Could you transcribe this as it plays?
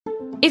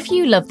If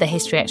you love the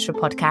History Extra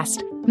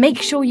podcast,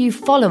 make sure you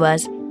follow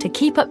us to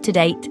keep up to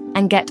date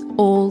and get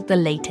all the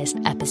latest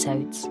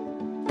episodes.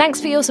 Thanks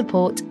for your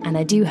support, and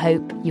I do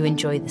hope you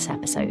enjoy this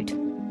episode.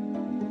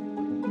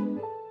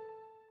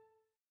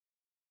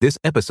 This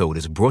episode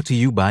is brought to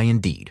you by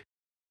Indeed.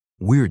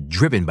 We're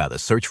driven by the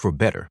search for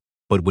better,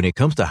 but when it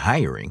comes to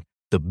hiring,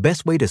 the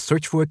best way to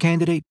search for a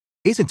candidate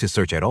isn't to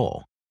search at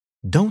all.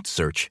 Don't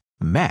search,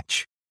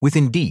 match with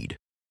Indeed.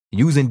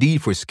 Use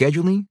Indeed for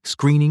scheduling,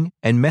 screening,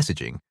 and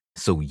messaging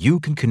so you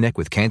can connect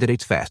with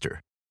candidates faster.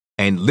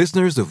 And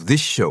listeners of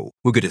this show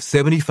will get a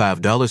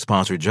 $75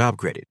 sponsored job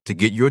credit to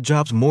get your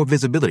jobs more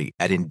visibility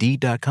at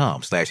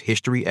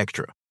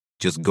Indeed.com/HistoryExtra.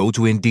 Just go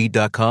to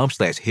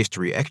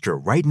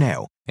Indeed.com/HistoryExtra right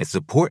now and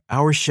support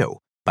our show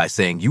by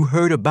saying you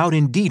heard about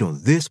Indeed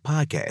on this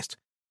podcast.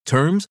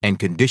 Terms and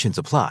conditions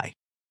apply.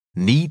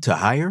 Need to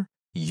hire?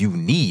 You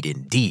need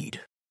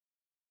Indeed.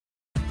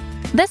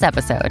 This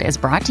episode is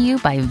brought to you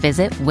by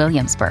Visit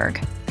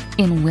Williamsburg.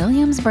 In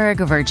Williamsburg,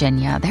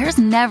 Virginia, there's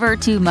never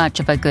too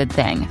much of a good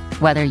thing.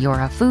 Whether you're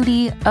a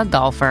foodie, a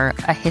golfer,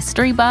 a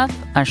history buff,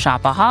 a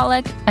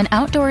shopaholic, an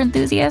outdoor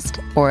enthusiast,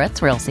 or a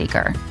thrill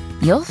seeker,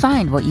 you'll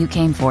find what you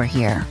came for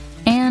here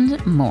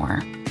and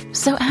more.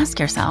 So ask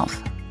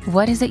yourself,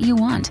 what is it you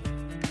want?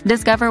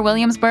 Discover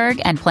Williamsburg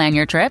and plan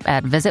your trip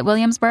at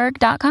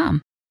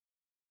visitwilliamsburg.com.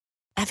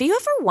 Have you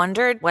ever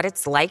wondered what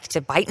it's like to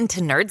bite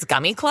into Nerds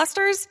gummy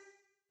clusters?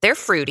 They're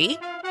fruity.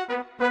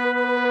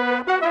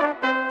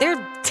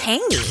 They're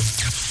tangy.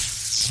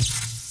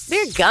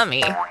 They're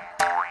gummy.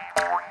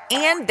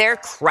 And they're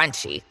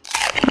crunchy.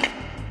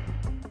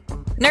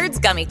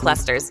 Nerds Gummy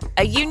Clusters,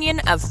 a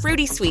union of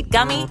fruity sweet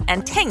gummy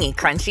and tangy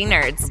crunchy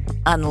nerds.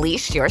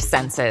 Unleash your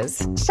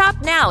senses. Shop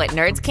now at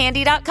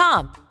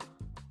nerdscandy.com.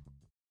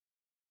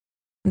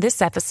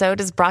 This episode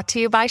is brought to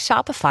you by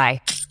Shopify.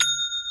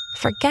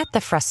 Forget the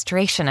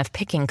frustration of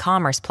picking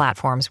commerce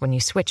platforms when you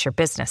switch your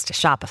business to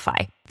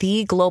Shopify,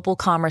 the global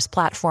commerce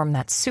platform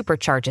that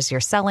supercharges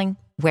your selling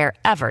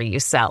wherever you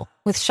sell.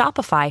 With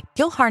Shopify,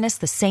 you'll harness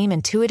the same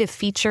intuitive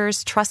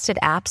features, trusted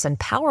apps, and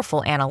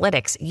powerful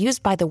analytics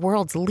used by the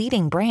world's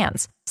leading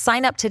brands.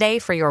 Sign up today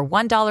for your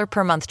 $1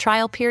 per month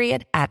trial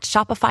period at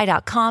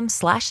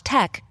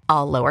shopify.com/tech,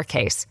 all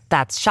lowercase.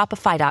 That's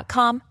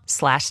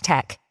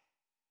shopify.com/tech.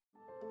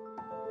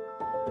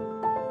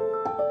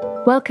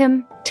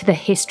 Welcome to the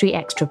History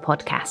Extra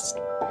podcast.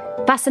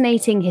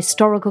 Fascinating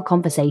historical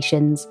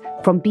conversations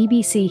from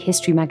BBC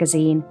History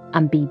Magazine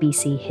and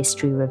BBC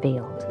History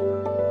Revealed.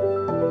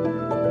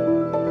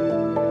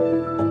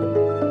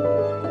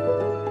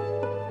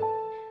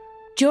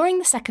 During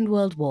the Second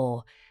World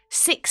War,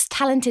 6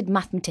 talented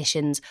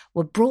mathematicians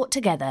were brought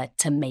together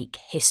to make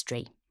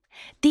history.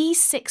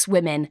 These 6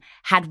 women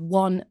had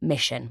one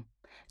mission: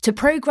 to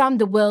program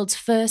the world's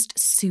first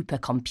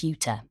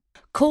supercomputer.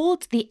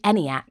 Called the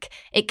ENIAC,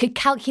 it could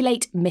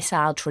calculate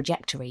missile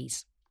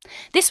trajectories.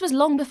 This was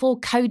long before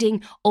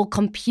coding or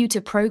computer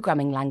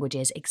programming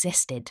languages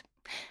existed.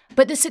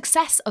 But the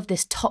success of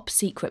this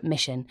top-secret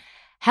mission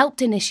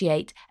helped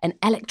initiate an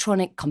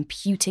electronic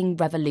computing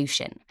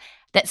revolution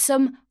that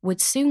some would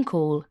soon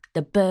call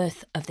the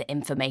birth of the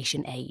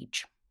information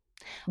age.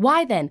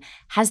 Why then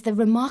has the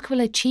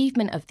remarkable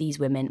achievement of these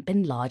women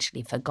been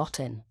largely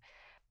forgotten?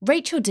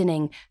 Rachel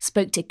Dinning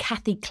spoke to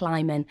Kathy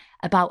Kleiman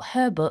about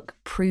her book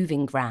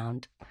Proving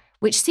Ground,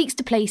 which seeks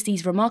to place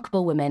these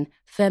remarkable women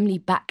firmly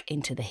back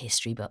into the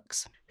history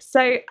books.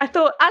 So I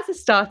thought, as a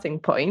starting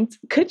point,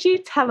 could you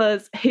tell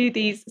us who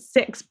these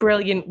 6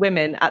 brilliant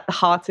women at the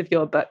heart of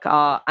your book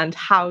are and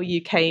how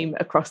you came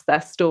across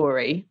their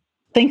story?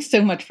 Thanks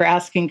so much for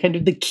asking kind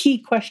of the key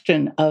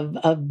question of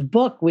the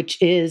book, which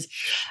is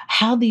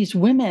how these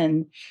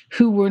women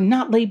who were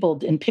not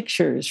labeled in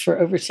pictures for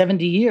over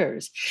 70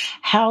 years,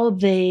 how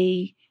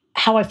I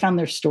found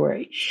their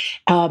story.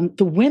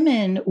 The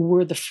women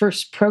were the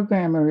first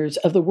programmers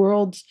of the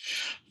world's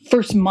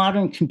first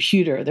modern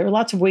computer. There are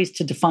lots of ways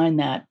to define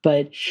that,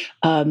 but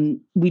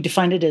we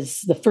defined it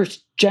as the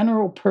first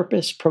general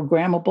purpose,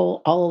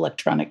 programmable, all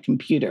electronic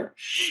computer,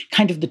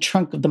 kind of the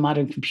trunk of the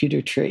modern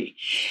computer tree.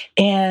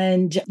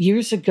 And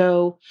years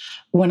ago,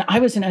 when I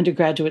was an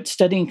undergraduate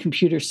studying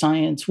computer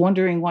science,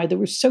 wondering why there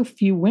were so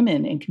few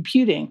women in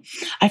computing,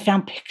 I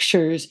found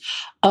pictures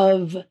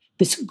of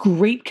this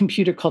great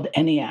computer called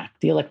ENIAC,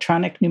 the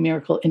Electronic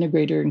Numerical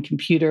Integrator and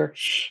Computer.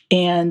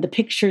 And the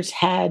pictures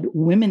had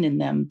women in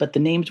them, but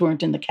the names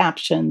weren't in the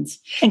captions.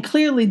 And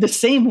clearly the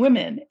same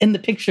women in the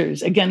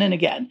pictures again and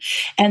again.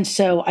 And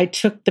so I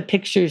took the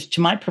pictures to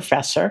my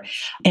professor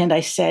and I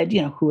said,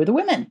 who are the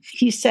women?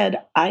 He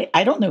said, I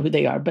don't know who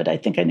they are, but I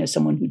think I know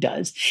someone who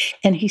does.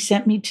 And he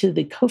sent me to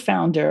the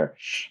co-founder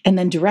and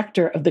then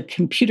director of the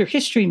Computer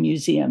History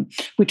Museum,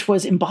 which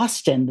was in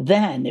Boston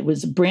then. It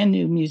was a brand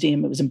new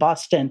museum. It was in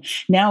Boston.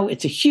 Now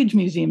it's a huge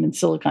museum in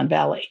Silicon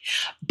Valley.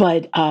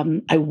 But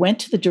I went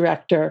to the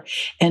director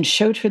and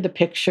showed her the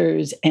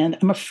pictures, and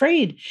I'm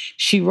afraid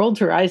she rolled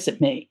her eyes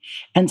at me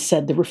and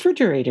said, "The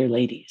refrigerator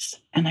ladies."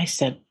 And I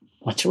said,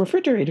 what's a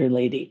refrigerator,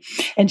 lady?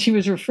 And she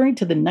was referring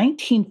to the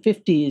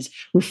 1950s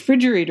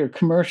refrigerator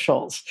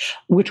commercials,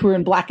 which were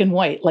in black and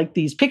white, like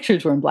these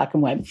pictures were in black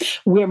and white,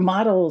 where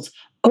models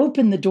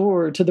open the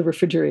door to the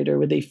refrigerator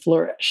with a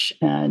flourish.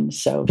 And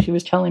so she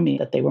was telling me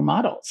that they were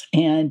models.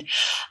 And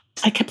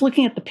I kept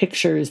looking at the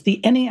pictures.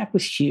 The ENIAC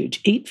was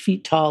huge, 8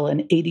 feet tall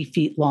and 80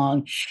 feet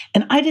long.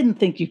 And I didn't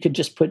think you could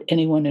just put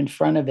anyone in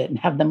front of it and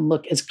have them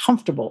look as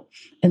comfortable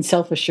and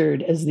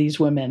self-assured as these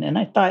women. And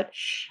I thought,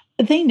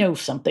 they know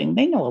something.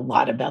 They know a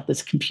lot about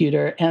this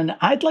computer. And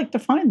I'd like to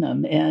find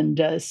them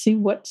and see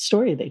what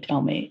story they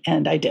tell me.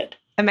 And I did.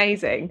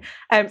 Amazing.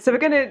 So we're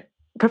going to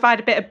provide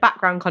a bit of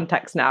background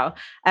context now.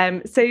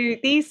 So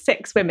these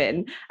 6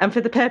 women, and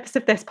for the purpose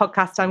of this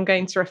podcast, I'm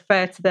going to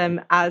refer to them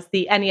as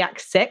the ENIAC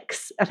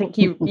 6. I think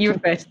you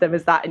refer to them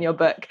as that in your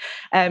book.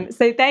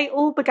 So they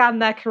all began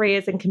their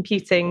careers in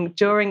computing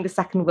during the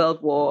Second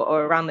World War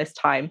or around this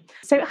time.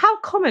 So how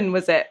common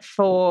was it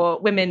for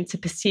women to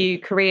pursue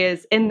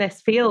careers in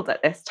this field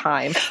at this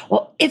time?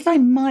 Well, if I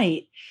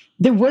might,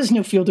 there was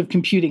no field of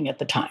computing at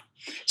the time.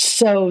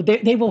 So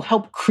they will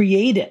help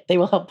create it. They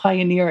will help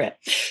pioneer it.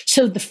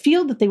 So the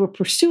field that they were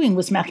pursuing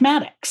was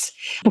mathematics.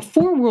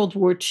 Before World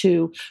War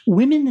II,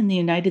 women in the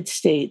United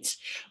States,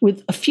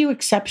 with a few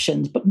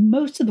exceptions, but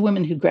most of the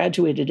women who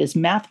graduated as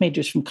math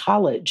majors from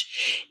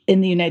college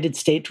in the United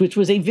States, which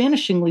was a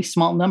vanishingly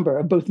small number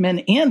of both men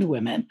and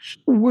women,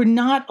 were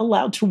not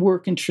allowed to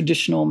work in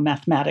traditional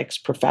mathematics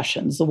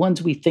professions. The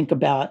ones we think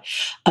about,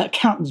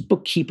 accountants,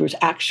 bookkeepers,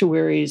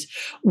 actuaries,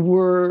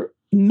 were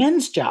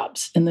men's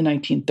jobs in the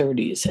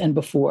 1930s and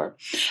before.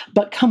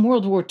 But come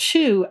World War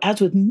II, as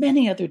with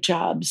many other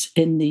jobs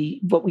in the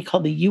what we call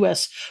the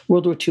U.S.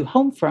 World War II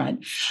home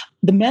front,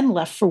 the men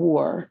left for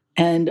war,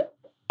 and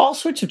all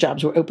sorts of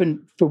jobs were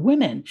open for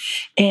women.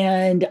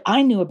 And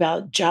I knew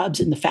about jobs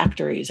in the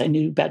factories. I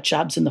knew about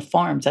jobs in the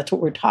farms. That's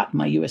what we're taught in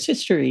my U.S.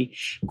 history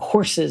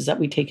courses that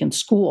we take in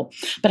school.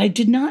 But I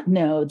did not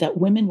know that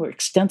women were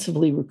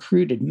extensively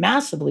recruited,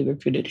 massively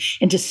recruited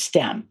into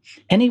STEM.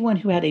 Anyone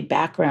who had a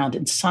background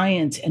in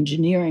science,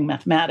 engineering,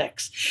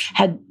 mathematics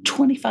had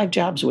 25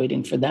 jobs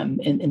waiting for them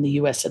in the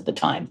U.S. at the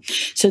time.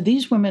 So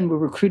these women were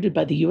recruited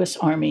by the U.S.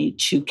 Army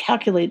to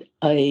calculate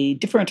a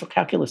differential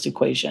calculus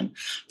equation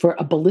for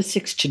a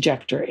ballistics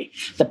trajectory,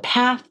 the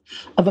path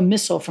of a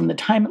missile from the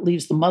time it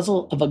leaves the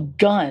muzzle of a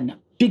gun,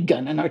 big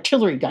gun, an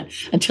artillery gun,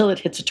 until it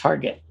hits a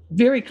target.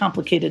 Very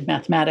complicated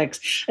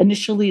mathematics.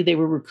 Initially, they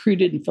were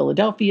recruited in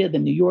Philadelphia,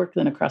 then New York,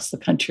 then across the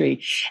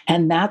country.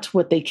 And that's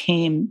what they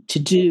came to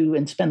do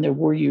and spend their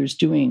war years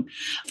doing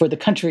for the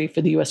country,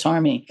 for the U.S.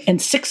 Army.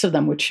 And 6 of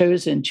them were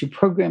chosen to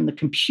program the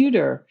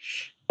computer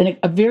in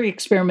a very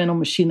experimental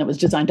machine that was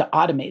designed to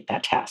automate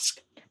that task.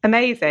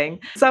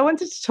 Amazing. So I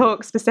wanted to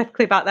talk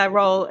specifically about their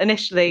role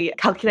initially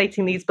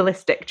calculating these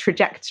ballistic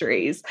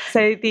trajectories.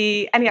 So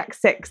the ENIAC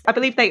 6, I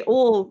believe they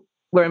all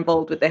were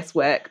involved with this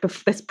work.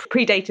 This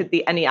predated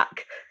the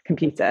ENIAC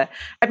computer.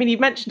 I mean, you've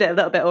mentioned it a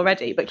little bit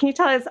already, but can you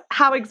tell us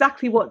how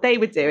exactly what they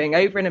were doing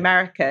over in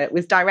America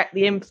was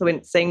directly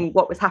influencing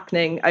what was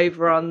happening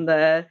over on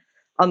the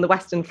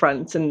Western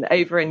Front and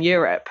over in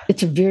Europe?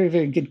 It's a very,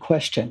 very good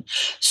question.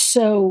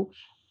 So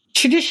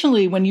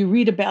traditionally, when you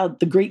read about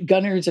the great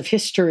gunners of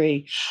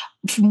history,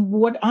 from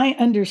what I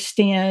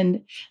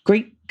understand,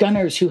 great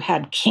gunners who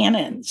had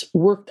cannons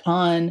worked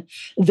on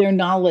their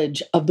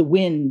knowledge of the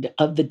wind,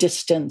 of the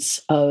distance,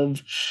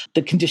 of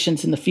the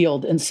conditions in the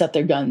field, and set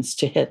their guns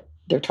to hit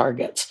their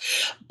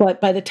targets. But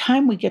by the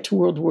time we get to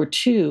World War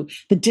II,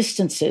 the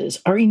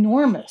distances are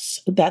enormous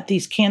that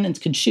these cannons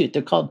can shoot.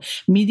 They're called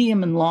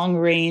medium and long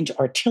range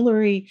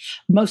artillery,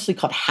 mostly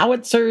called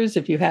howitzers,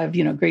 if you have,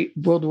 great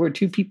World War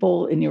II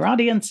people in your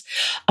audience.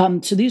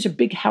 So these are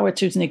big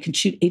howitzers, and they can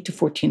shoot 8 to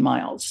 14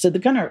 miles. So the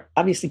gunner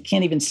obviously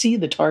can't even see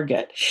the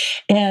target.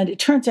 And it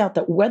turns out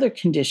that weather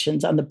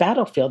conditions on the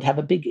battlefield have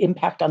a big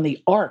impact on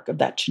the arc of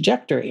that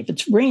trajectory. If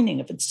it's raining,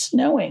 if it's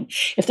snowing,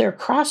 if there are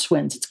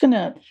crosswinds, it's going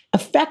to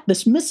affect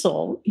this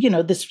missile,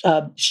 this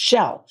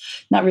shell,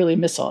 not really a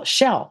missile,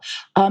 shell,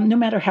 no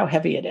matter how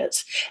heavy it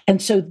is.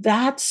 And so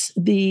that's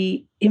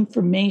the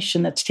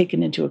information that's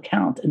taken into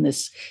account in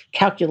this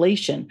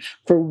calculation.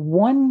 For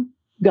one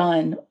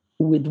gun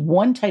with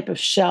one type of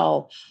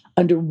shell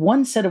under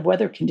one set of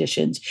weather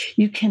conditions,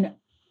 you can,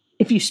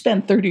 if you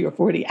spend 30 or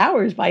 40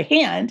 hours by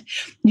hand,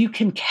 you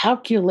can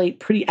calculate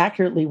pretty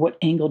accurately what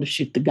angle to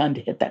shoot the gun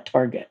to hit that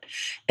target.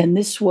 And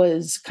this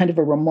was kind of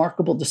a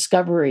remarkable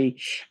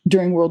discovery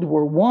during World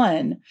War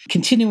I,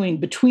 continuing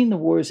between the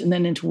wars and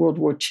then into World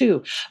War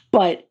II.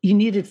 But you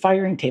needed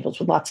firing tables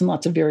with lots and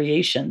lots of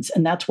variations.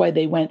 And that's why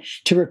they went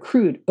to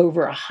recruit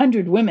over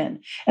 100 women.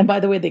 And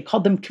by the way, they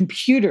called them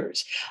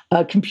computers.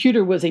 A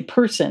computer was a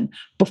person,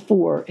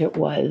 before it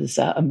was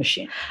a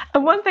machine.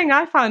 And one thing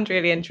I found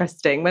really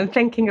interesting when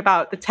thinking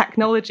about the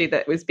technology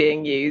that was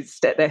being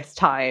used at this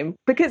time,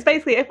 because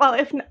basically,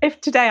 if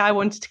today I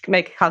wanted to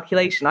make a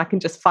calculation, I can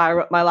just fire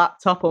up my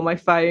laptop or my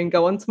phone,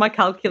 go onto my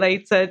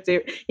calculator,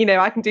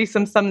 I can do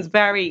some sums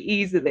very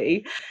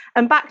easily.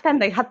 And back then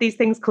they had these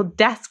things called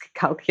desk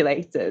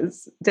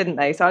calculators, didn't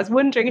they? So I was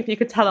wondering if you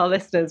could tell our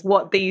listeners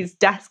what these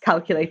desk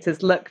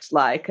calculators looked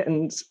like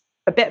and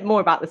a bit more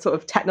about the sort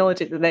of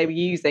technology that they were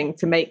using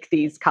to make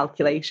these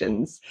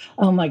calculations.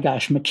 Oh my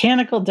gosh,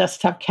 mechanical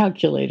desktop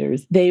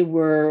calculators. They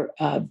were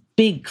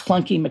big,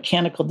 clunky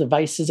mechanical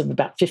devices of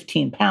about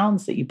 15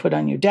 pounds that you put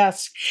on your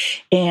desk.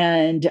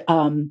 And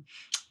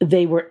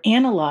they were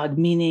analog,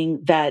 meaning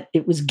that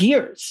it was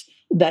gears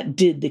that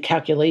did the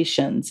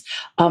calculations.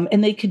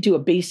 And they could do a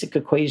basic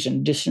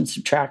equation, addition,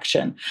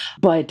 subtraction,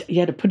 but you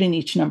had to put in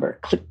each number,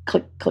 click,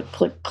 click, click,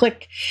 click,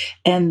 click.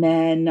 And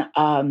then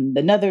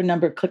another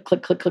number, click,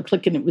 click, click, click,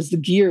 click. And it was the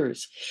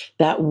gears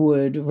that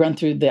would run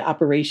through the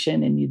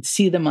operation, and you'd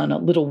see them on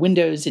little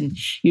windows, and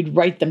you'd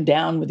write them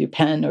down with your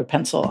pen or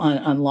pencil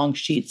on long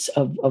sheets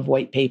of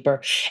white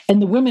paper.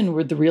 And the women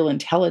were the real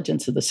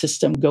intelligence of the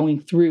system, going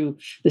through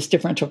this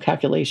differential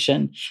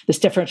calculation, this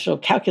differential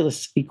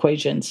calculus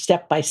equation,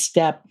 step by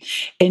step,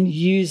 and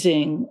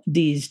using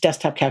these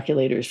desktop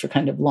calculators for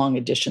kind of long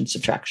addition,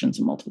 subtractions,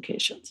 and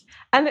multiplications.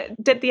 And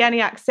did the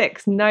ENIAC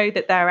 6 know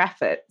that their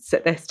efforts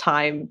at this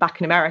time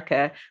back in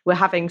America were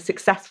having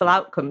successful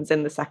outcomes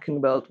in the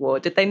Second World War?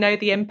 Did they know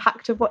the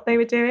impact of what they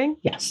were doing?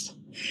 Yes.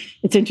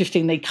 It's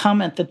interesting. They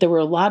comment that there were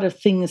a lot of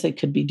things they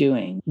could be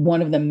doing.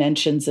 One of them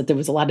mentions that there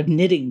was a lot of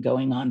knitting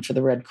going on for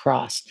the Red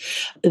Cross.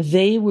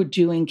 They were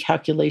doing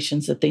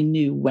calculations that they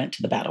knew went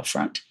to the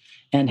battlefront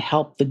and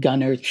help the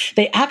gunners.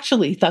 They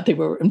actually thought they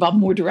were involved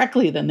more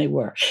directly than they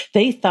were.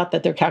 They thought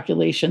that their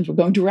calculations were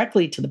going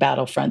directly to the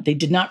battlefront. They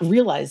did not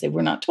realize, they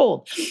were not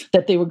told,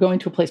 that they were going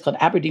to a place called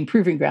Aberdeen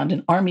Proving Ground,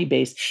 an army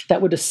base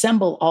that would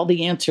assemble all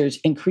the answers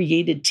and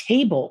created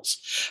tables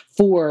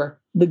for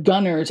the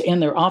gunners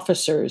and their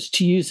officers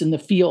to use in the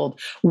field,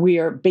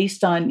 where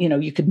based on,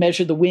 you could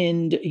measure the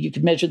wind, you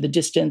could measure the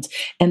distance,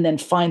 and then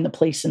find the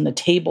place in the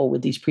table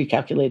with these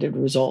pre-calculated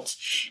results,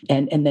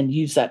 and then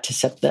use that to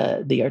set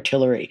the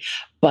artillery.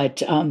 But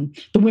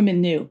the women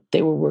knew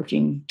they were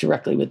working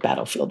directly with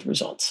battlefield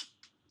results.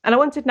 And I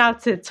wanted now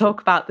to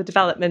talk about the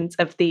development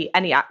of the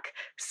ENIAC.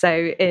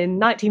 So in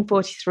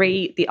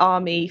 1943, the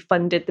Army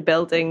funded the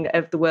building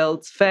of the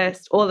world's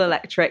first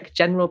all-electric,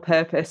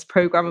 general-purpose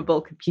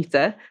programmable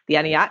computer, the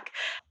ENIAC.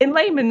 In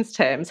layman's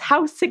terms,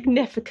 how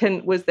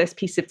significant was this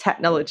piece of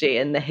technology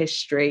in the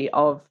history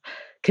of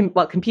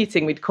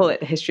computing? We'd call it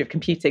the history of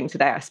computing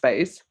today, I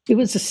suppose. It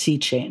was a sea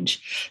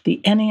change.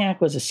 The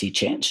ENIAC was a sea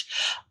change.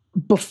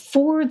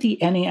 Before the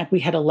ENIAC, we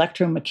had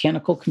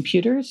electromechanical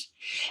computers,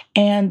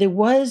 and there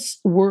was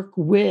work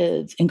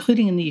with,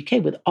 including in the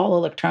UK, with all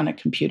electronic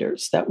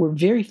computers that were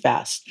very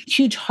fast.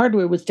 Huge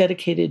hardware was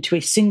dedicated to a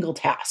single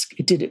task.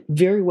 It did it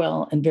very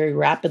well and very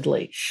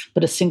rapidly,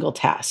 but a single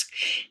task.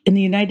 In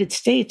the United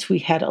States, we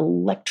had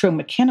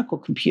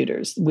electromechanical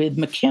computers with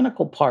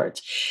mechanical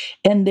parts,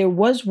 and there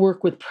was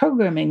work with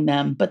programming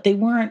them, but they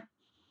weren't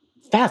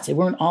fast. They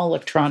weren't all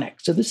electronic.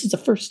 So this is the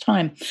first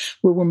time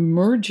where we're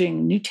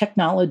merging new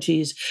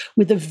technologies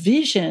with a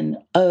vision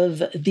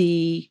of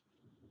the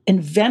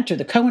inventor,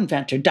 the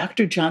co-inventor,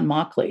 Dr. John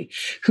Mauchly,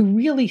 who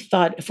really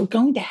thought, if we're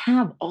going to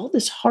have all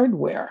this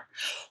hardware,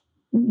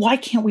 why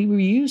can't we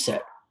reuse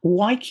it?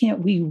 Why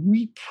can't we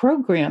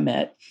reprogram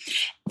it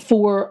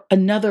for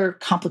another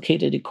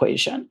complicated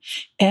equation?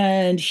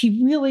 And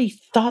he really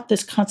thought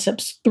this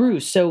concept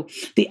through. So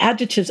the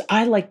adjectives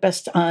I like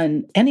best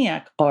on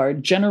ENIAC are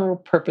general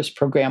purpose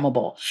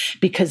programmable,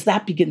 because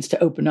that begins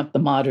to open up the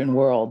modern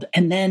world.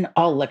 And then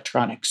all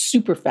electronic,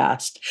 super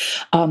fast.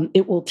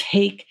 It will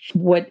take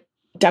what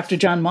Dr.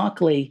 John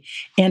Mauchly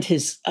and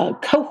his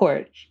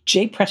cohort,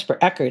 J. Presper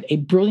Eckert, a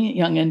brilliant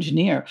young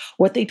engineer,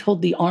 what they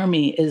told the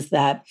Army is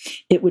that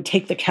it would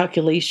take the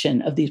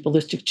calculation of these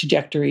ballistic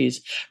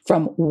trajectories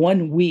from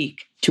 1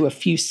 week to a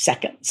few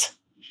seconds.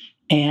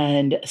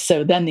 And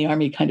so then the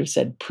Army kind of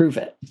said, prove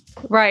it.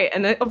 Right.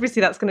 And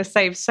obviously that's going to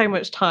save so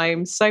much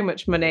time, so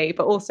much money,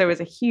 but also is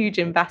a huge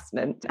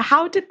investment.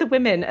 How did the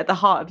women at the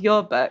heart of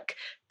your book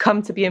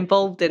come to be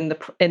involved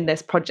in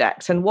this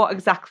project, and what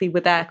exactly were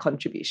their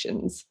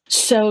contributions?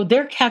 So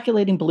they're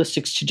calculating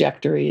ballistics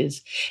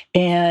trajectories,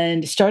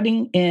 and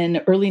starting in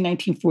early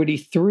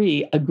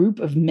 1943, a group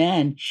of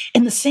men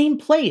in the same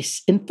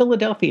place in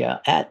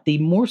Philadelphia at the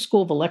Moore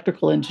School of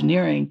Electrical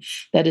Engineering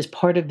that is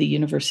part of the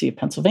University of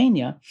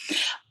Pennsylvania.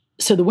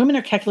 So the women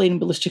are calculating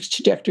ballistics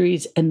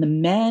trajectories and the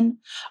men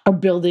are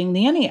building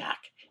the ENIAC.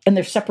 And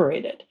they're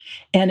separated.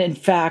 And in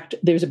fact,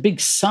 there's a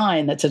big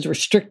sign that says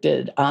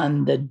restricted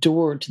on the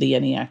door to the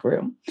ENIAC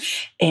room.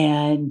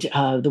 And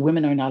the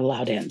women are not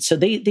allowed in. So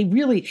they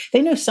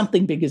know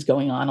something big is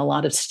going on. A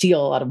lot of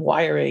steel, a lot of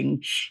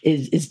wiring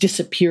is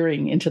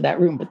disappearing into that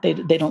room, but they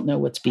don't know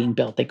what's being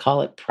built. They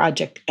call it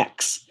Project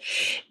X.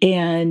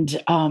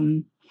 And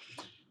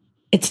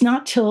it's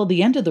not till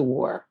the end of the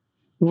war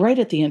right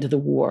at the end of the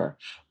war,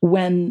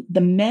 when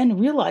the men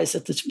realized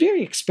that this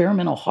very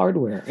experimental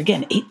hardware,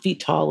 again, 8 feet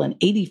tall and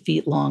 80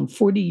 feet long,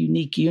 40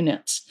 unique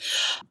units,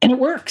 and it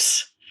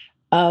works.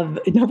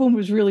 No one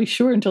was really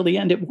sure until the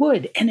end it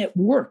would, and it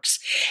works.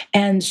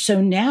 And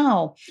so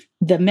now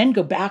the men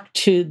go back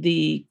to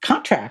the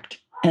contract,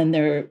 and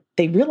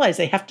they realize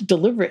they have to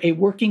deliver a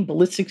working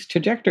ballistics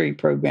trajectory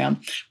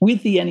program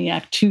with the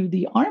ENIAC to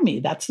the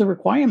Army. That's the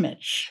requirement.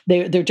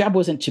 Their job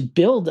wasn't to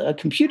build a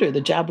computer. The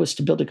job was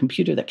to build a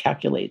computer that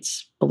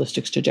calculates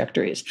ballistics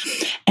trajectories.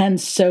 And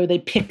so they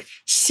pick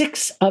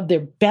 6 of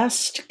their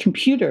best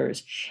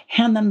computers,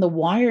 hand them the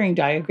wiring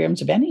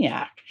diagrams of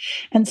ENIAC,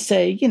 and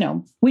say,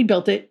 we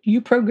built it,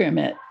 you program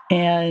it,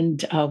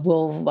 and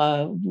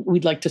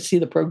we'd like to see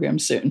the program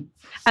soon.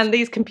 And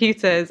these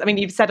computers,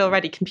 you've said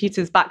already,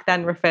 computers back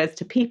then refers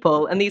to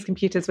people, and these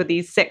computers were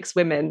these 6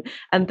 women,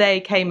 and they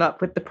came up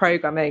with the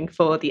programming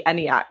for the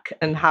ENIAC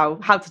and how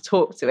to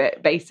talk to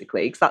it,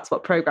 basically, because that's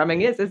what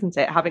programming is, isn't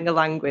it? Having a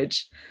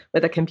language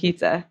with a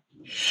computer.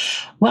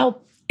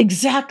 Well,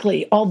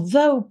 exactly.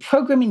 Although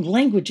programming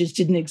languages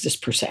didn't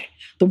exist per se,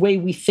 the way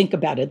we think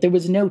about it, there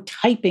was no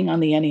typing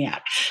on the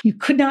ENIAC. You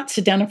could not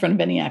sit down in front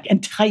of ENIAC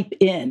and type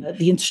in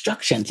the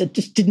instructions. It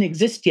just didn't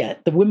exist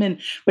yet. The women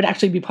would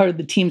actually be part of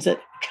the teams that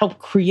helped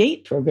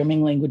create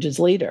programming languages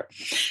later.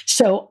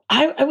 So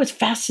I was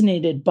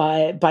fascinated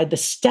by the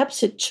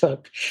steps it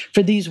took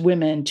for these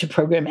women to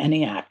program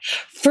ENIAC.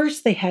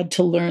 First, they had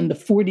to learn the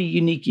 40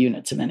 unique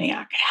units of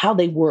ENIAC, how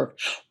they work.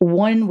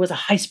 One was a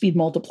high-speed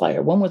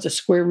multiplier. One was a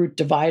square root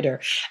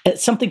divider.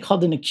 Something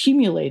called an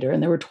accumulator,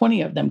 and there were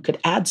 20 of them, could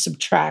add,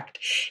 subtract,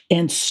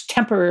 and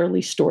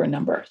temporarily store a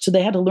number. So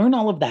they had to learn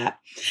all of that.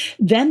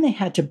 Then they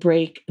had to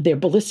break their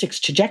ballistics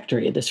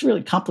trajectory, this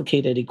really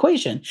complicated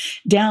equation,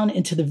 down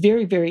into the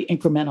very, very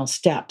incremental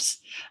steps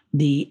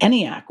the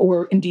ENIAC,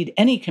 or indeed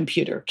any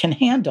computer, can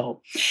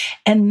handle.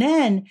 And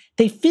then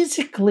they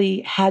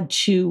physically had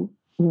to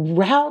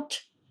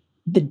route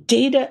the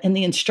data and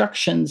the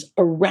instructions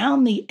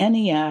around the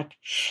ENIAC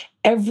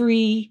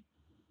every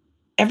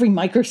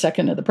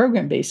microsecond of the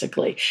program,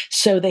 basically.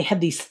 So they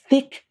had these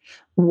thick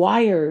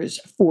wires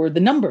for the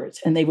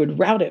numbers, and they would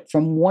route it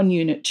from one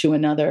unit to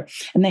another.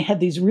 And they had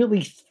these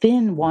really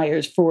thin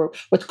wires for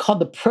what's called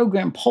the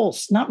program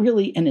pulse, not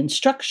really an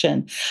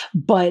instruction,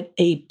 but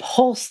a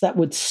pulse that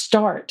would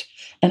start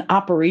an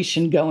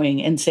operation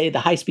going and say the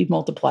high-speed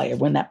multiplier.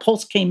 When that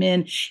pulse came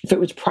in, if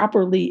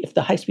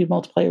the high-speed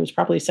multiplier was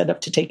properly set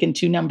up to take in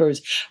 2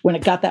 numbers, when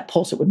it got that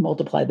pulse, it would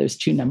multiply those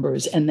 2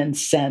 numbers and then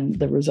send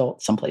the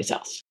result someplace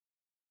else.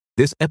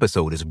 This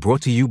episode is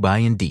brought to you by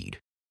Indeed.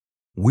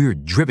 We're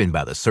driven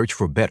by the search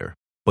for better,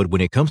 but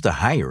when it comes to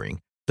hiring,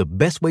 the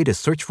best way to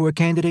search for a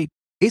candidate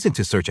isn't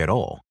to search at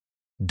all.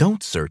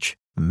 Don't search,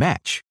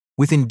 match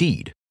with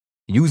Indeed.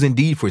 Use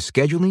Indeed for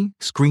scheduling,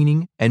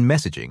 screening, and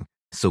messaging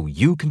so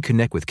you can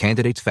connect with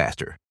candidates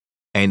faster.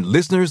 And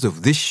listeners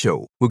of this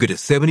show will get a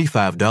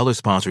 $75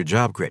 sponsored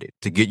job credit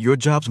to get your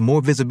jobs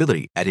more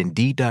visibility at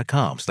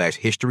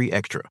Indeed.com/History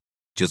Extra.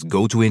 Just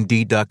go to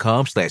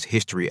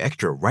Indeed.com/History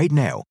Extra right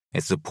now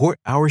and support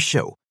our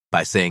show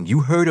by saying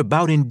you heard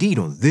about Indeed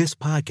on this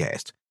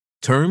podcast.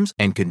 Terms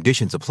and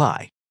conditions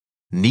apply.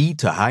 Need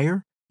to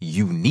hire?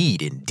 You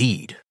need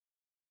Indeed.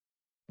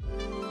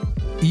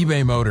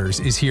 eBay Motors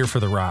is here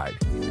for the ride.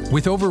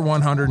 With over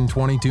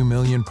 122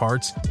 million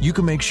parts, you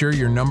can make sure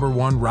your number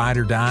one ride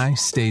or die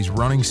stays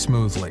running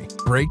smoothly.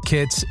 Brake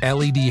kits,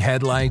 LED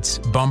headlights,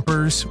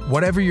 bumpers,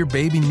 whatever your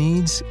baby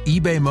needs,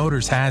 eBay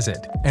Motors has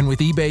it. And with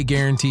eBay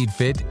Guaranteed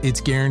Fit,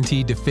 it's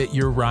guaranteed to fit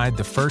your ride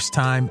the first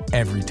time,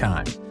 every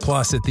time.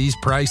 Plus, at these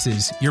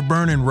prices, you're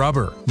burning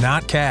rubber,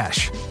 not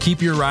cash.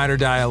 Keep your ride or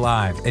die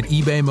alive at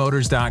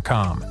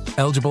ebaymotors.com.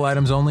 Eligible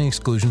items only.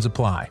 Exclusions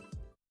apply.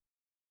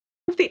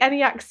 Have the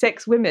ENIAC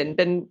 6 women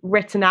been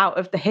written out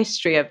of the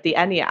history of the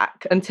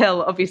ENIAC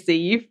until, obviously,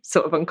 you've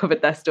sort of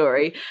uncovered their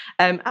story?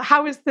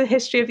 How has the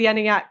history of the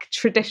ENIAC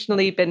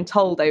traditionally been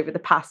told over the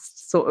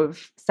past sort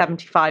of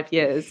 75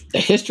 years? The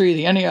history of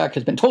the ENIAC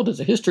has been told as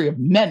a history of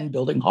men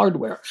building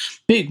hardware,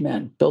 big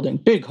men building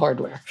big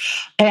hardware.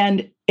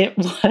 And it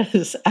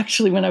was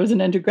actually, when I was an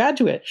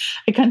undergraduate,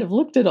 I kind of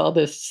looked at all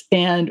this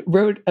and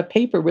wrote a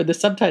paper where the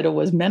subtitle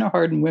was "Men are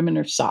hard and women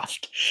are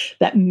soft."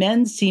 That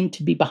men seem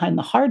to be behind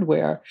the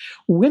hardware.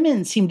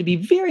 Women seem to be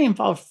very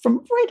involved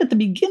from right at the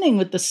beginning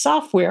with the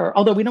software,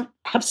 although we don't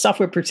have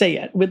software per se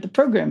yet, with the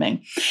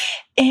programming.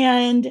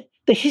 And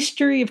the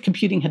history of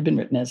computing had been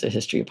written as a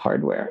history of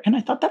hardware. And I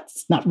thought,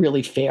 that's not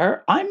really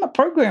fair. I'm a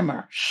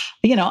programmer.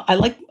 I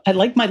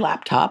like my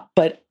laptop,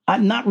 but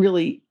I'm not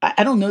really,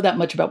 I don't know that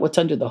much about what's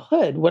under the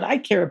hood. What I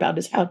care about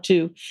is how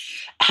to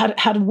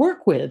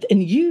work with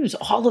and use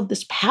all of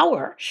this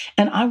power.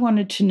 And I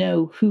wanted to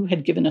know who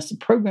had given us the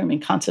programming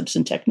concepts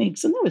and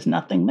techniques, and there was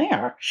nothing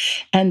there.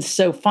 And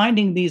so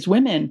finding these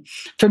women,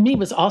 for me,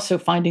 was also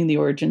finding the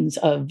origins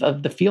of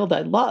the field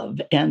I love.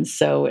 And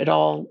so it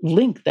all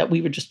linked that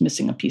we were just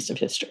missing a piece of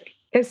history.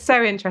 It's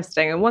so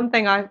interesting. And one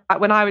thing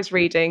when I was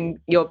reading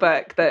your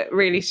book that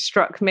really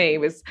struck me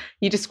was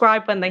you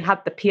described when they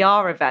had the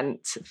PR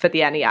event for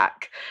the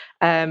ENIAC.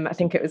 I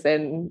think it was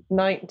in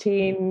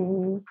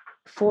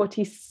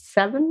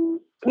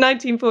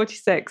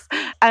 1946.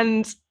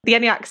 And the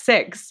ENIAC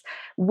 6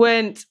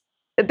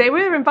 they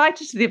were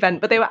invited to the event,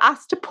 but they were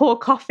asked to pour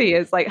coffee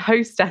as like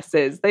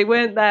hostesses. They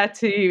weren't there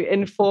to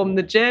inform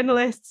the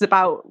journalists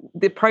about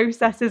the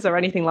processes or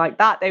anything like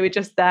that. They were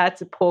just there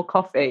to pour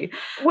coffee.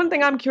 One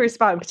thing I'm curious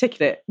about in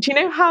particular, do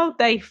you know how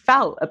they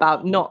felt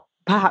about not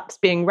perhaps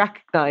being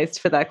recognized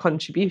for their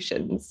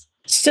contributions?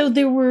 So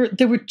there were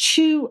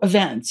two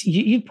events.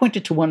 You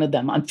pointed to one of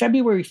them. On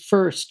February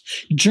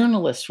 1st,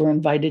 journalists were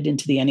invited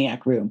into the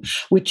ENIAC room,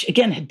 which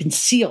again had been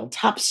sealed,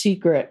 top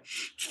secret,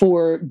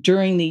 for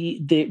during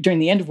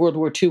the end of World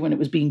War II when it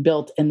was being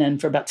built, and then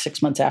for about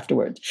 6 months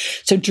afterwards.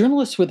 So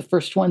journalists were the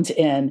first ones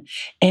in,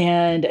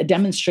 and a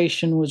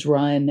demonstration was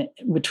run,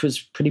 which was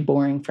pretty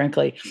boring,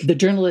 frankly. The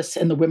journalists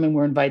and the women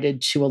were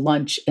invited to a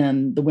lunch,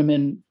 and the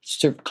women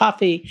served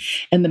coffee,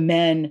 and the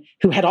men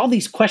who had all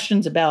these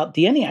questions about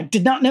the ENIAC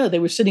did not know they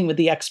were sitting with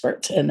the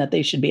experts and that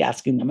they should be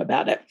asking them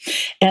about it.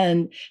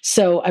 And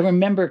so I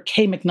remember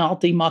Kay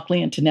McNulty,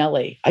 Mockley, and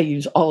Tonelli. I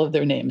use all of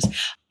their names.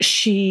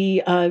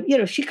 She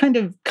kind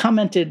of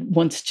commented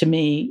once to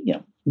me,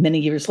 many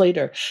years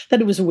later,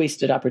 that it was a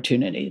wasted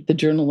opportunity. The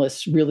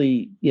journalists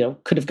really,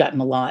 could have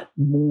gotten a lot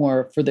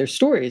more for their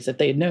stories if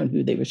they had known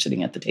who they were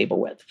sitting at the table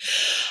with.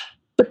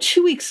 But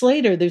 2 weeks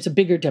later, there's a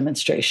bigger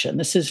demonstration.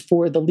 This is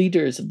for the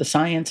leaders of the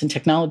science and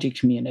technology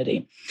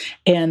community.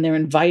 And they're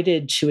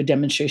invited to a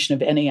demonstration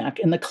of ENIAC.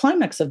 And the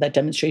climax of that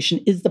demonstration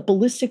is the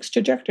ballistics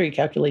trajectory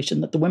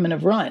calculation that the women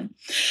have run.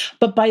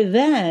 But by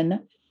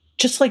then,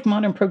 just like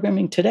modern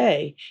programming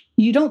today,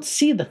 you don't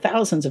see the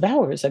thousands of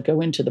hours that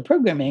go into the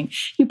programming.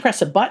 You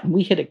press a button,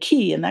 we hit a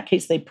key. In that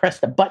case, they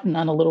pressed a button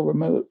on a little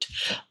remote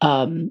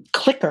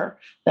clicker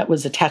that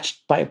was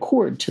attached by a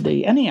cord to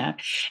the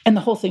ENIAC, and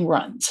the whole thing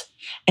runs.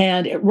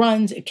 And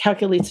it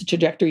calculates the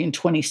trajectory in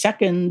 20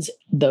 seconds.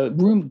 The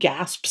room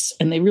gasps,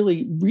 and they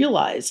really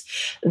realize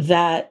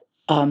that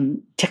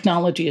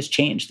technology has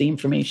changed. The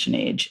information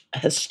age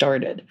has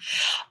started.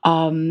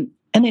 And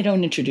they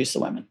don't introduce the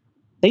women.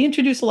 They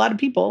introduce a lot of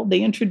people. They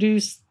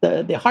introduce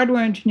the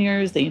hardware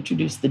engineers. They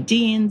introduce the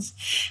deans.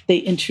 They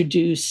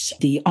introduce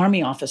the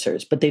Army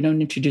officers, but they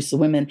don't introduce the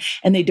women.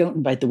 And they don't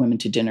invite the women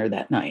to dinner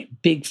that night.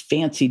 Big,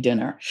 fancy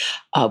dinner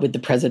with the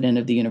president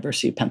of the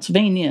University of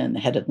Pennsylvania and the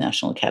head of the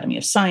National Academy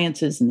of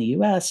Sciences in the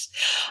U.S.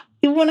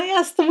 When I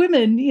asked the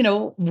women,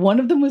 one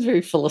of them was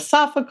very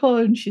philosophical,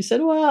 and she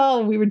said,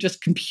 well, we were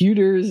just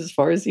computers as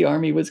far as the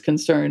Army was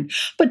concerned.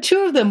 But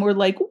two of them were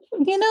like,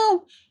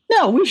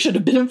 no, we should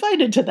have been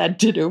invited to that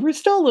dinner. We're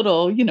still a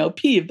little,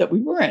 peeved that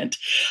we weren't.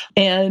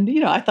 And,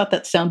 I thought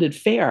that sounded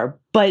fair,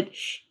 but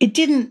it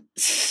didn't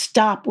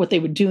stop what they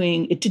were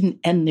doing. It didn't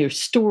end their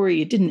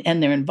story. It didn't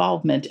end their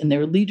involvement and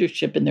their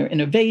leadership and their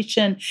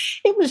innovation.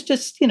 It was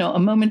just, a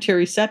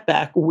momentary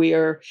setback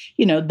where,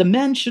 the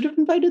men should have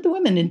invited the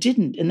women and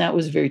didn't. And that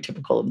was very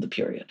typical of the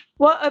period.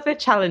 What other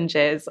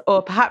challenges,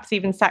 or perhaps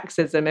even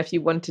sexism, if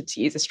you wanted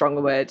to use a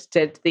stronger word,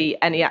 did the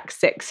ENIAC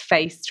 6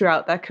 face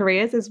throughout their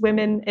careers as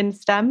women in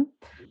STEM?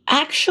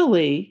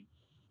 Actually,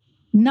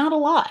 not a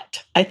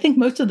lot. I think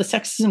most of the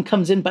sexism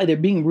comes in by their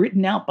being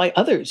written out by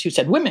others who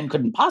said women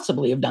couldn't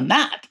possibly have done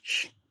that.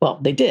 Well,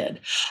 they did.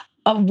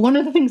 One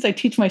of the things I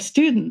teach my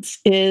students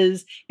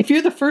is if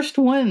you're the first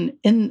one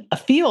in a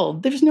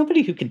field, there's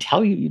nobody who can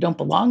tell you don't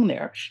belong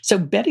there. So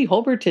Betty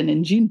Holberton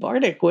and Jean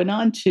Bartik went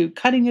on to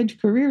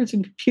cutting-edge careers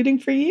in computing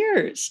for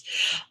years.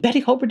 Betty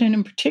Holberton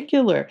in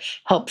particular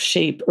helped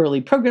shape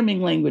early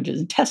programming languages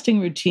and testing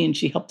routines.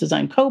 She helped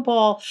design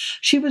COBOL.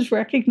 She was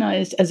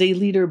recognized as a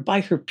leader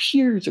by her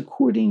peers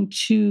according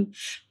to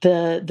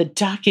the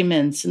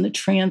documents and the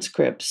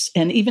transcripts,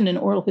 and even an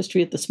oral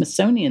history at the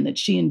Smithsonian that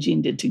she and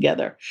Jean did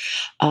together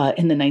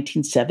in the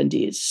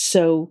 1970s.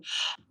 So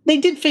they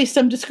did face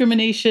some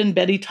discrimination.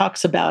 Betty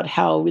talks about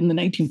how in the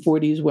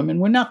 1940s, women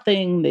were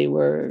nothing. They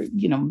were,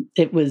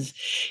 it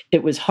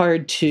was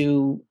hard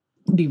to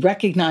be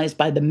recognized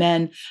by the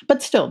men,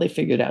 but still they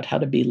figured out how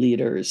to be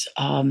leaders.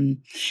 And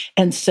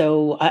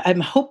so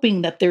I'm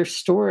hoping that their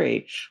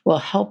story will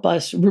help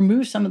us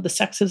remove some of the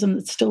sexism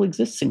that still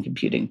exists in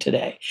computing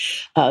today.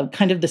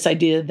 Kind of this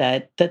idea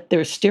that there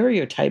are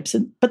stereotypes,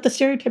 but the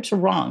stereotypes are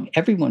wrong.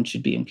 Everyone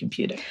should be in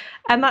computing.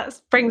 And that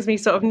brings me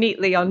sort of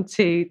neatly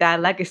onto their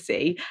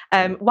legacy.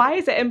 Why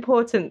is it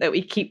important that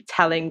we keep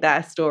telling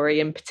their story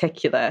in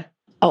particular?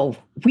 Oh,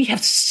 we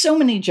have so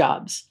many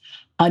jobs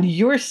on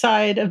your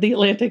side of the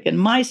Atlantic and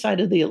my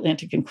side of the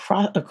Atlantic and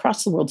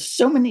across the world,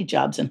 so many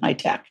jobs in high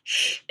tech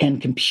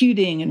and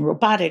computing and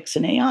robotics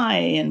and AI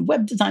and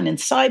web design and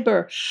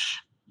cyber.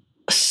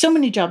 So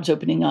many jobs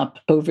opening up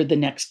over the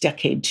next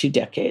decade, 2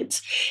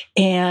 decades.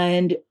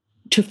 And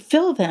to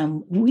fill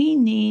them, we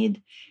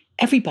need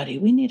everybody.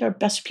 We need our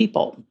best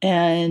people.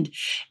 And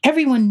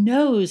everyone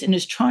knows and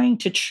is trying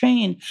to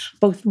train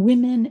both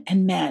women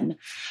and men.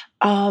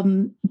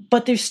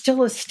 But there's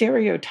still a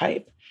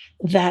stereotype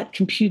that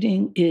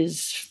computing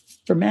is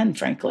for men,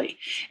 frankly.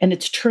 And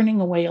it's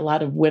turning away a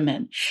lot of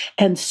women.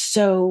 And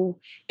so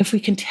if we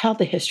can tell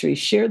the history,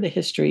 share the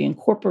history,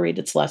 incorporate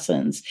its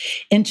lessons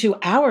into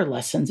our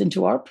lessons,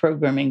 into our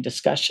programming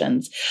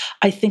discussions,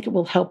 I think it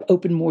will help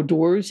open more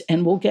doors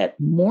and we'll get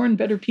more and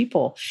better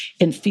people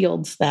in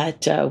fields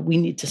that we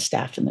need to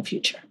staff in the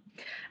future.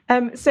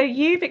 So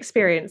you've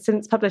experienced,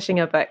 since publishing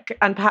your book,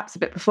 and perhaps a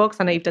bit before, because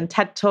I know you've done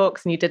TED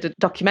Talks and you did a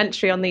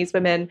documentary on these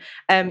women,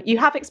 you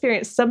have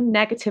experienced some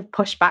negative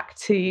pushback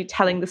to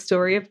telling the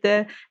story of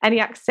the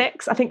ENIAC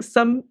 6. I think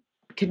some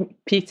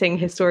competing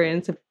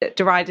historians have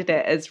derided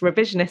it as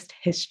revisionist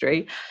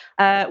history.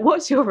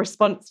 What's your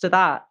response to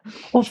that?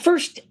 Well,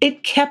 first,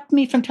 it kept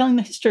me from telling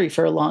the history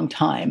for a long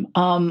time.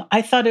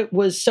 I thought it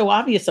was so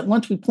obvious that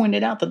once we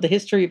pointed out that the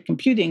history of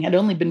computing had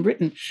only been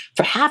written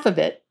for half of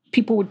it,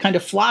 people would kind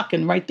of flock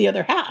and write the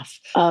other half.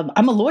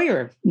 I'm a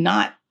lawyer,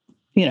 not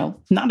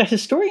a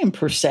historian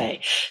per se.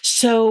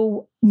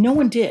 So no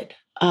one did.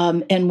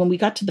 And when we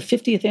got to the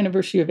 50th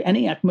anniversary of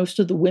ENIAC, most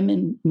of the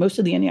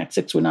ENIAC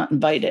 6 were not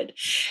invited.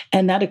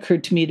 And that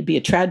occurred to me to be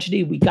a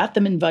tragedy. We got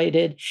them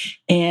invited,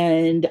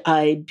 and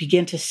I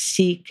began to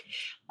seek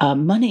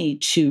money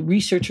to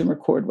research and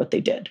record what they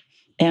did.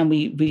 And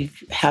we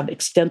have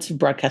extensive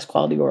broadcast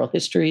quality oral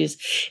histories.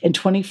 In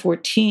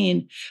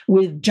 2014,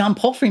 with John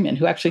Paul Freeman,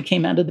 who actually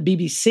came out of the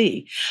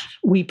BBC,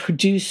 we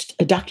produced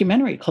a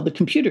documentary called The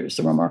Computers,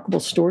 The Remarkable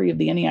Story of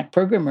the ENIAC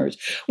Programmers,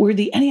 where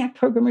the ENIAC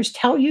programmers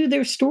tell you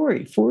their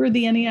story for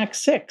the ENIAC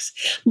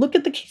 6. Look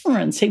at the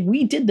camera and say,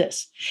 we did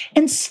this.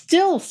 And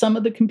still some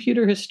of the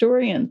computer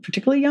historians,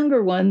 particularly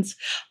younger ones,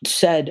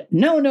 said,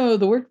 no,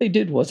 the work they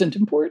did wasn't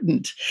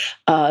important.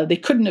 They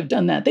couldn't have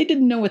done that. They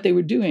didn't know what they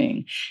were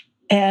doing.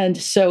 And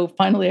so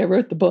finally, I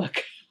wrote the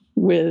book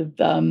with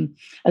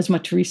as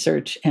much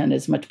research and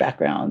as much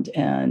background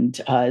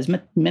and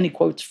many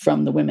quotes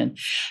from the women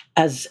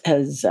as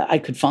I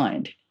could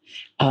find,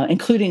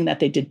 including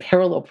that they did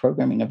parallel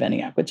programming of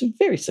ENIAC, which is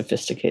very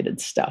sophisticated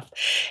stuff.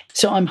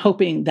 So I'm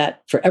hoping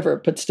that forever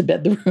puts to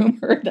bed the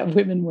rumor that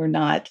women were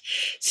not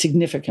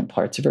significant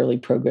parts of early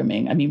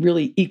programming. I mean,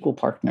 really equal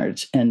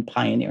partners in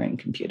pioneering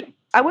computing.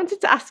 I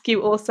wanted to ask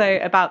you also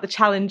about the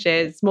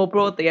challenges more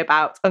broadly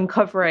about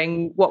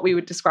uncovering what we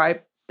would describe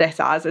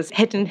this as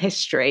hidden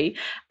history.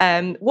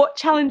 What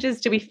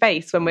challenges do we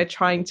face when we're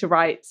trying to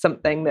write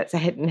something that's a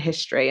hidden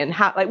history? And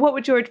what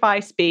would your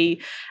advice be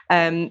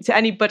to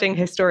any budding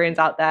historians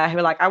out there who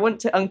are like, I want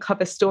to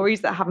uncover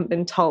stories that haven't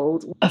been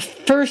told?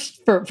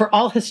 First, for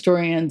all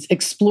historians,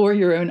 explore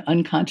your own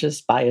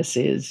unconscious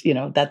biases.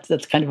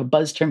 That's kind of a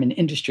buzz term in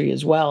industry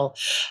as well.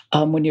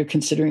 When you're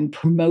considering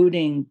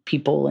promoting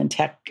people in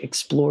tech,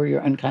 explore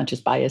your unconscious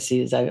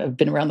biases. I've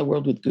been around the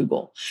world with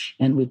Google,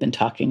 and we've been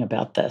talking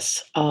about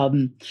this.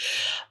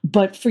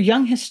 But for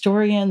young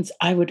historians,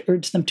 I would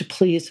urge them to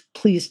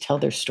please tell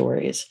their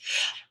stories.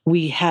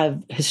 We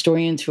have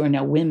historians who are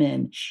now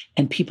women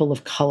and people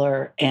of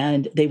color,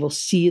 and they will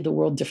see the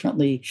world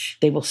differently.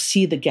 They will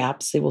see the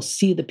gaps. They will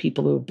see the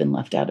people who have been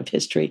left out of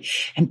history.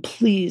 And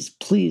please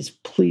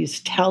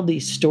tell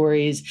these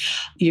stories.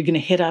 You're going to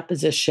hit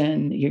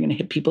opposition. You're going to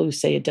hit people who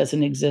say it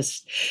doesn't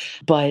exist.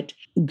 But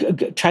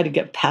try to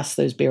get past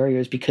those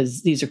barriers,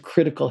 because these are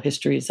critical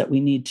histories that we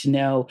need to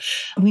know.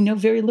 We know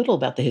very little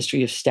about the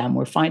history of STEM.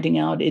 We're finding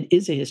out it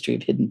is a history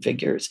of hidden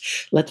figures.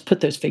 Let's put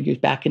those figures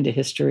back into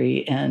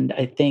history, and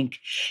I think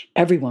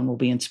everyone will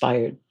be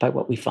inspired by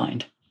what we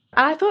find.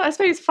 And I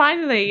suppose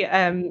finally,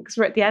 because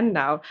we're at the end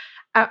now,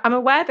 I'm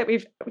aware that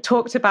we've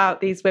talked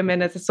about these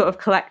women as a sort of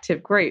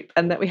collective group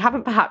and that we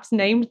haven't perhaps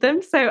named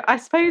them. So I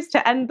suppose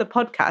to end the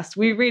podcast,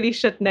 we really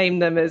should name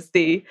them as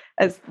the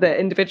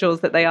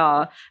individuals that they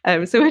are.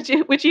 So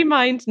would you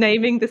mind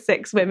naming the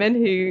 6 women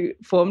who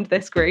formed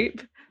this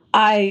group?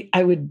 I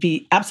would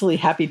be absolutely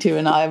happy to,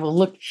 and I will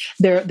look.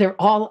 They're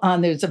all on.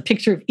 There's a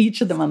picture of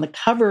each of them on the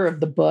cover of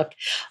the book.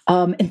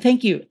 And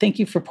thank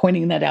you for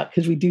pointing that out,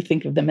 because we do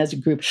think of them as a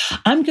group.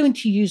 I'm going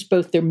to use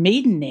both their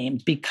maiden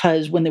names,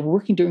 because when they were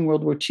working during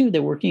World War II, they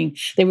were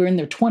in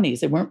their 20s.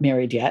 They weren't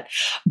married yet,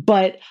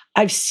 but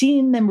I've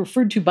seen them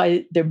referred to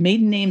by their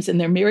maiden names and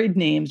their married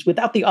names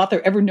without the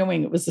author ever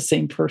knowing it was the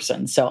same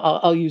person. So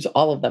I'll use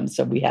all of them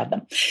so we have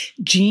them: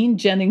 Jean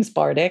Jennings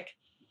Bardick,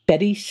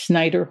 Betty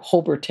Snyder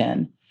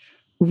Holberton,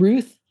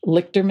 Ruth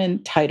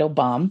Lichterman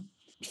Teitelbaum,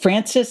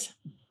 Frances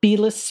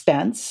Belis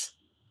Spence,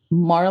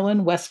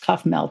 Marlon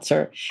Westhoff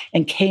Meltzer,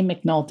 and Kay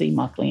McNulty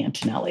Mockley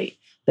Antonelli.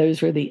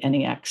 Those were the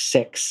ENIAC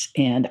 6,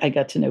 and I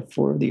got to know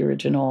 4 of the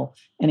original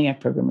ENIAC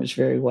programmers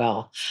very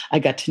well. I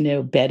got to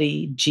know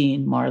Betty,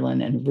 Jean,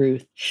 Marlon, and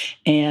Ruth,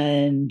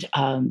 and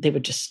they were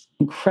just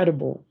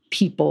incredible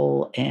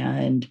people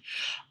and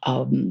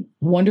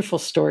wonderful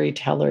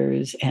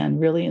storytellers and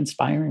really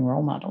inspiring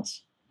role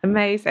models.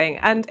 Amazing.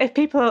 And if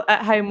people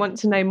at home want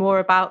to know more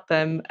about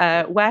them,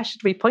 where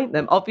should we point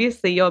them?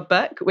 Obviously, your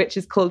book, which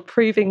is called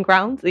Proving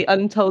Ground, The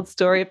Untold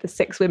Story of the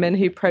 6 Women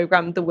Who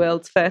Programmed the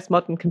World's First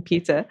Modern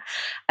Computer.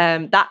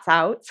 That's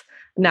out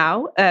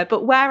now.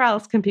 But where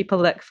else can people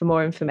look for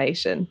more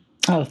information?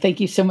 Oh, thank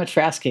you so much for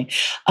asking.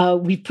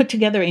 We've put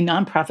together a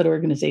nonprofit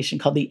organization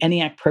called the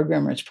ENIAC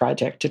Programmers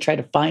Project to try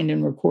to find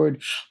and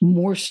record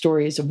more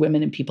stories of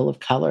women and people of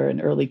color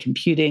in early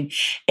computing.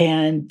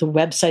 And the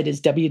website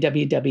is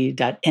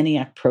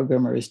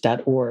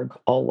www.eniacprogrammers.org,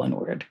 all one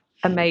word.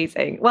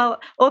 Amazing. Well,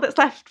 all that's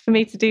left for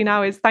me to do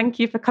now is thank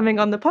you for coming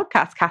on the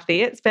podcast,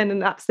 Kathy. It's been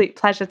an absolute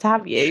pleasure to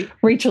have you.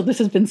 Rachel, this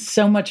has been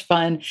so much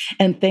fun.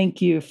 And thank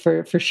you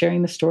for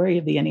sharing the story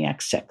of the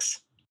ENIAC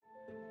 6.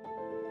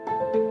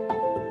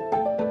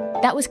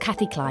 That was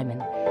Kathy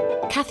Kleiman.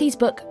 Kathy's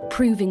book,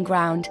 Proving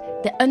Ground,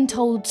 the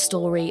untold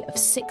story of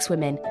 6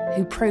 women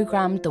who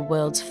programmed the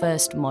world's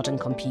first modern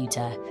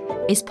computer,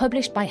 is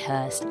published by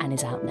Hearst and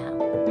is out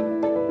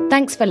now.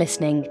 Thanks for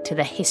listening to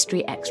the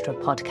History Extra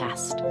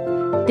podcast.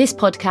 This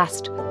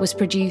podcast was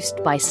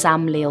produced by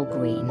Sam Leal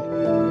Green.